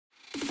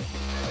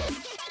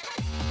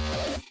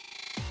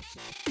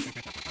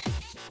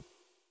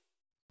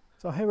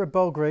So here with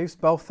Beau Greaves.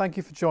 Beau, thank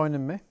you for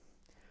joining me.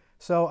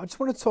 So I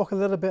just want to talk a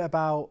little bit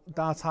about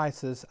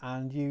dartitis,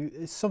 and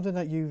it's something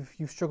that you've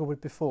struggled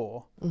with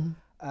before.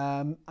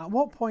 At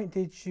what point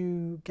did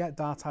you get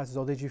dartitis,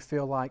 or did you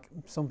feel like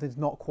something's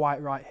not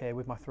quite right here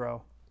with my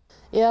throw?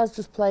 Yeah, I was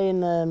just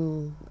playing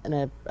in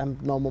a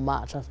normal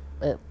match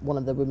at one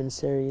of the women's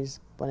series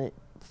when it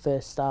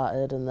first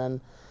started, and then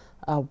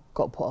I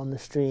got put on the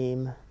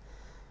stream.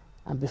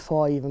 And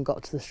before I even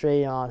got to the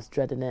stream, I was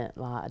dreading it.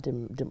 Like I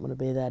didn't want to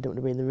be there, didn't want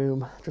to be in the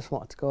room. I just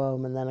wanted to go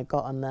home. And then I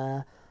got on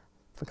there.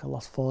 I think I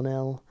lost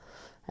 4-0.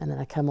 And then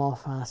I came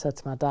off and I said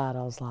to my dad,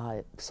 I was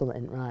like,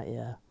 something ain't right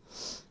here.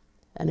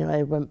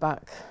 Anyway, went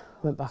back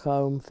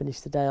home,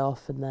 finished the day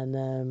off, and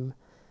then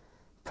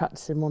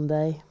practicing one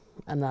day.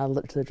 And I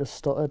literally just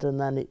stuttered, and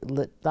then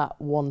that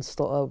one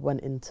stutter went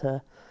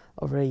into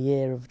over a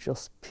year of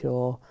just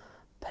pure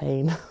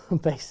pain,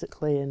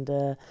 basically.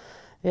 And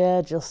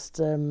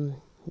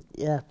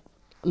yeah,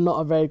 not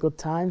a very good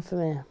time for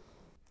me.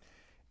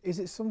 Is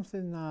it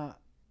something that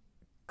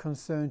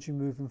concerns you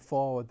moving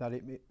forward, that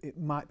it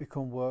might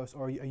become worse,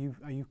 or are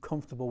you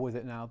comfortable with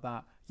it now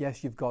that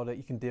yes, you've got it,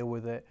 you can deal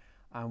with it,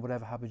 and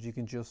whatever happens you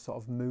can just sort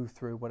of move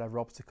through whatever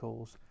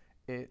obstacles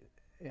it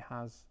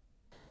has?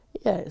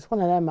 Yeah, it's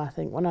one of them. I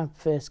think when I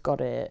first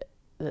got it,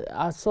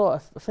 I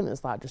think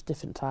there's like just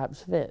different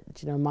types of it.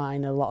 Do you know,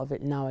 mine, a lot of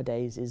it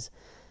nowadays is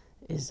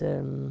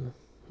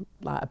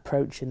like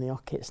approaching the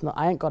hockey. It's not.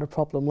 I ain't got a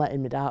problem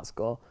letting my darts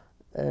go.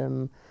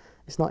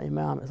 It's not in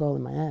my arm. It's all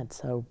in my head.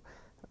 So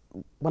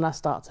when I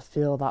start to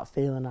feel that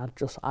feeling,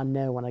 I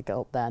know when I get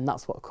up there, and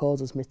that's what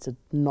causes me to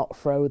not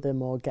throw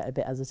them or get a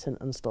bit hesitant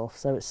and stuff.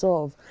 So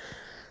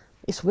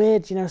it's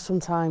weird, you know.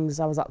 Sometimes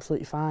I was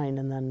absolutely fine,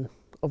 and then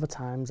other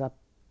times I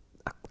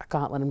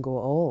can't let them go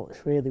at all.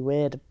 It's really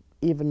weird.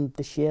 Even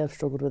this year I've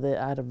struggled with it.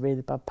 I had a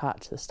really bad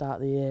patch at the start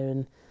of the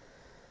year,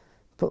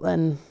 but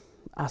then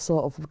I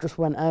sort of just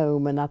went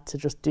home and had to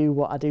just do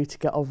what I do to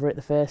get over it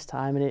the first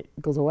time, and it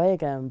goes away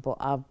again. But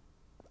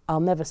I'll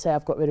never say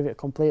I've got rid of it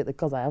completely,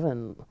 because I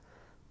haven't.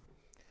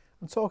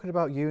 I'm talking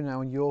about you now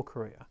and your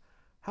career.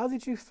 How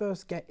did you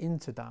first get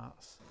into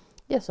darts?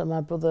 Yeah, so my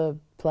brother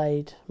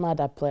played, my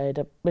dad played,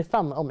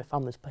 all my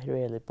family's played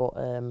really, but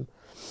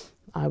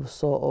I was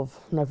sort of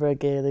never a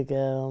girly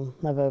girl,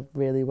 never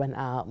really went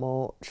out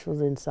much,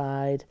 was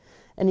inside.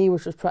 And he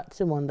was just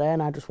practicing one day,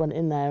 and I just went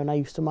in there and I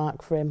used to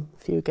mark for him a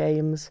few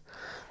games,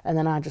 and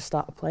then I just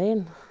started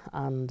playing.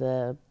 And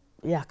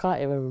yeah, I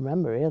can't even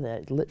remember really.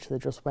 It literally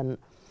just went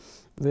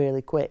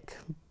really quick.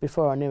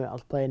 Before I knew it, I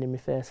was playing in my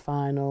first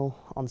final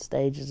on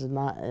stages and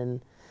that,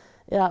 and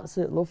yeah,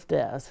 absolutely loved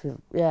it.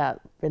 Yeah,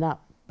 been at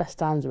best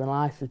times of my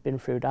life has been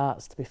through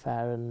darts, to be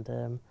fair.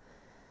 And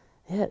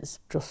yeah, it's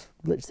just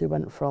literally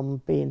went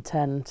from being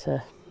 10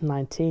 to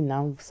 19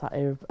 now. I'm sat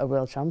here a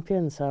world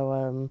champion,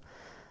 so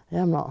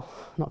yeah, I'm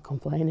not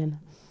complaining.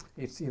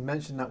 You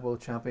mentioned that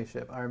World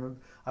Championship. I remember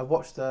I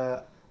watched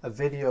a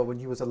video when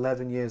you was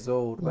 11 years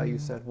old where you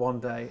said, one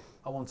day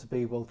I want to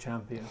be World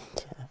Champion.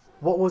 Yeah.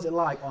 What was it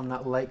like on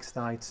that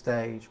lakeside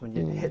stage when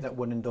you hit that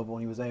winning double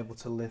and you was able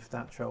to lift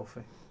that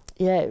trophy?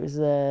 Yeah, it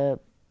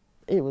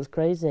was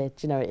crazy.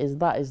 Do you know,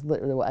 that is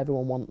literally what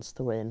everyone wants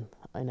to win.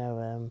 I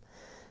know,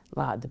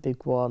 like the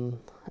big one.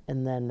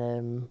 And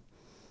then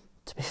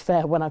to be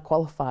fair, when I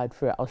qualified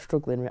for it, I was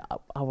struggling.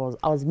 I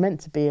was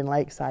meant to be in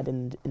Lakeside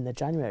in the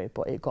January,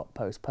 but it got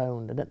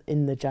postponed. And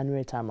in the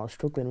January time, I was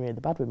struggling really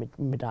bad with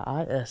my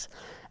dartitis.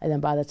 And then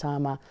by the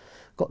time I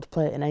got to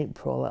play it in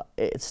April,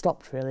 it had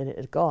stopped really, and it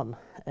had gone.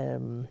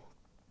 So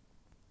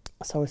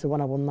obviously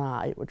when I won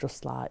that, it was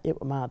just like, it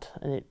was mad,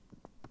 and it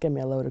gave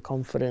me a load of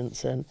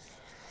confidence, and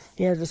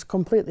yeah, just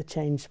completely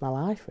changed my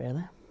life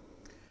really.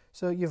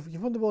 So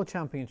you've won the World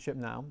Championship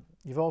now.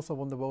 You've also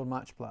won the World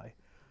Matchplay.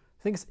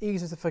 I think it's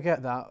easy to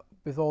forget that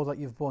with all that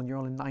you've won, you're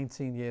only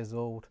 19 years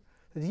old.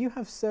 So do you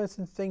have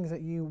certain things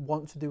that you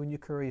want to do in your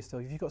career still?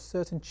 Have you got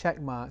certain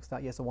check marks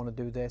that, yes, I want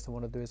to do this, I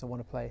want to do this, I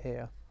want to play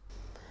here?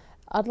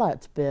 I'd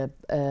like to be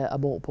a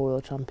multiple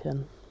world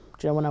champion.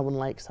 Do you know, when I won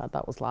Lakeside,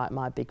 that was like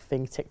my big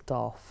thing ticked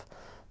off.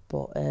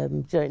 But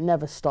do you know, it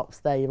never stops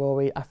there.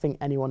 I think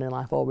anyone in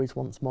life always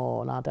wants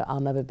more, and I'll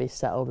never be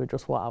settled with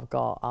just what I've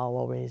got. I'll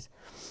always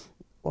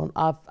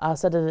I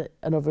said in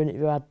another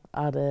interview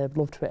I'd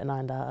love to hit a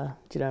 9-darter,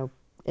 you know,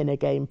 in a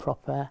game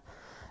proper,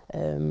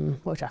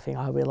 which I think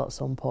I will at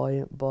some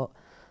point. But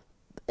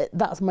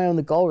that's my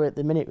only goal at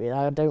the minute, really.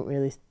 I don't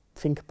really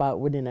think about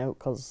winning out,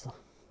 because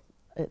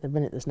at the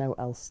minute there's no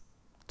else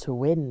to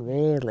win,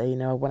 really. You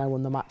know, when I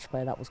won the match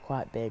play, that was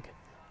quite big.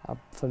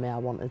 For me, I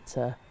wanted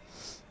to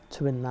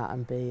win that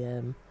and be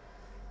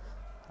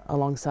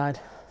alongside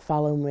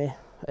Fallon with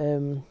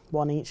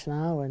one each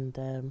now.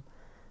 And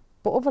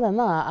but other than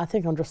that, I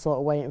think I'm just sort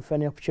of waiting for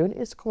any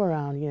opportunities to come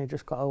around. You know,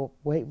 just got to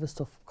wait for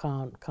stuff.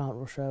 Can't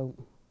rush out.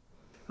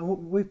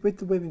 And with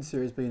the women's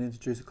series being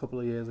introduced a couple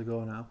of years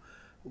ago now,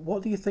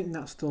 what do you think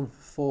that's done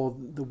for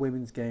the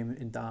women's game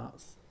in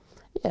darts?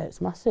 Yeah, it's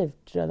massive.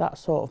 You know, that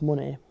sort of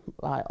money,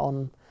 like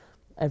on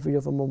every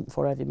other month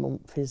or every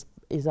month, is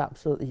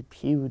absolutely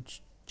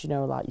huge. Do you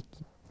know, like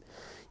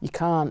you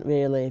can't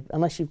really,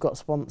 unless you've got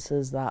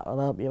sponsors that will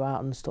help you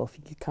out and stuff,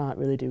 you can't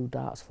really do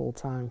darts full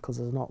time because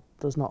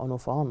there's not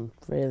enough on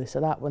really. So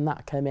that when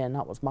that came in,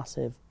 that was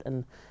massive,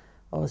 and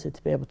obviously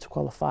to be able to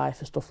qualify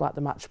for stuff like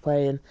the match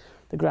play and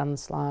the Grand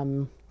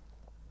Slam,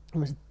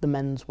 the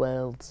men's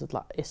worlds,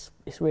 like it's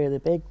really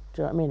big.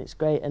 Do you know what I mean? It's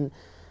great, and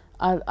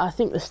I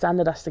think the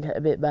standard has to get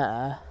a bit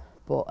better,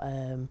 but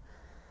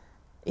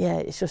yeah,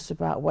 it's just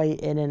about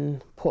waiting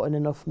and putting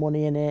enough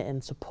money in it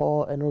and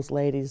support and us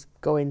ladies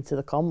going to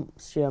the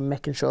comps, you know,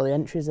 making sure the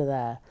entries are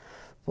there.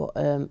 But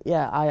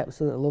yeah, I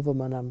absolutely love them,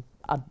 and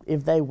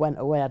if they went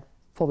away, I'd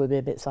probably be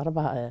a bit sad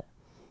about it.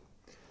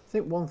 I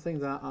think one thing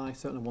that I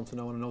certainly want to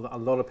know, and I know that a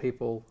lot of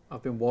people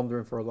have been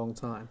wondering for a long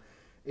time,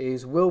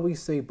 is will we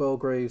see Beau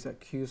Greaves at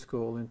Q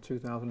School in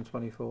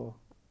 2024?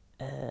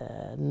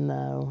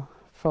 No,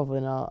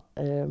 probably not.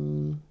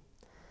 And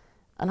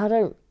I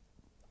don't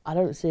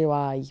see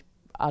why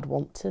I'd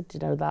want to, you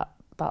know, that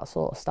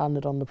sort of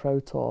standard on the Pro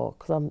Tour,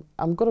 because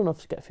I'm good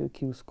enough to get through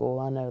Q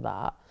School, I know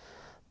that,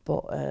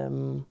 but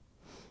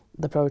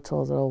the Pro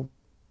Tours are all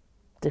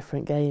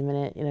different game in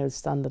it, you know, the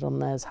standard on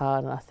there is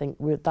hard, and I think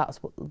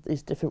that's what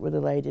is different with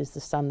the ladies. The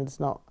standard's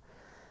not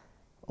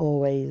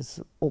always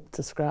up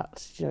to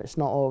scratch, you know, it's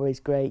not always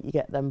great. You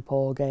get them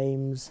poor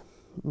games,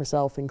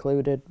 myself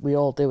included, we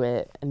all do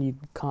it, and you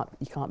can't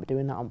be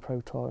doing that on Pro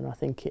Tour, and I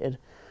think it'd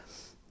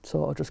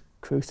sort of just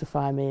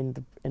crucify me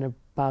in a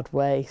bad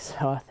way.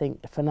 So I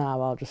think for now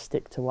I'll just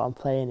stick to what I'm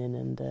playing in,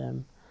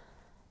 and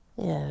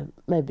yeah,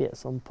 maybe at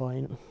some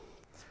point.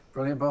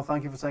 Brilliant, Beau.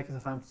 Thank you for taking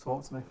the time to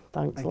talk to me.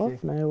 Thanks,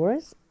 love. No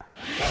worries.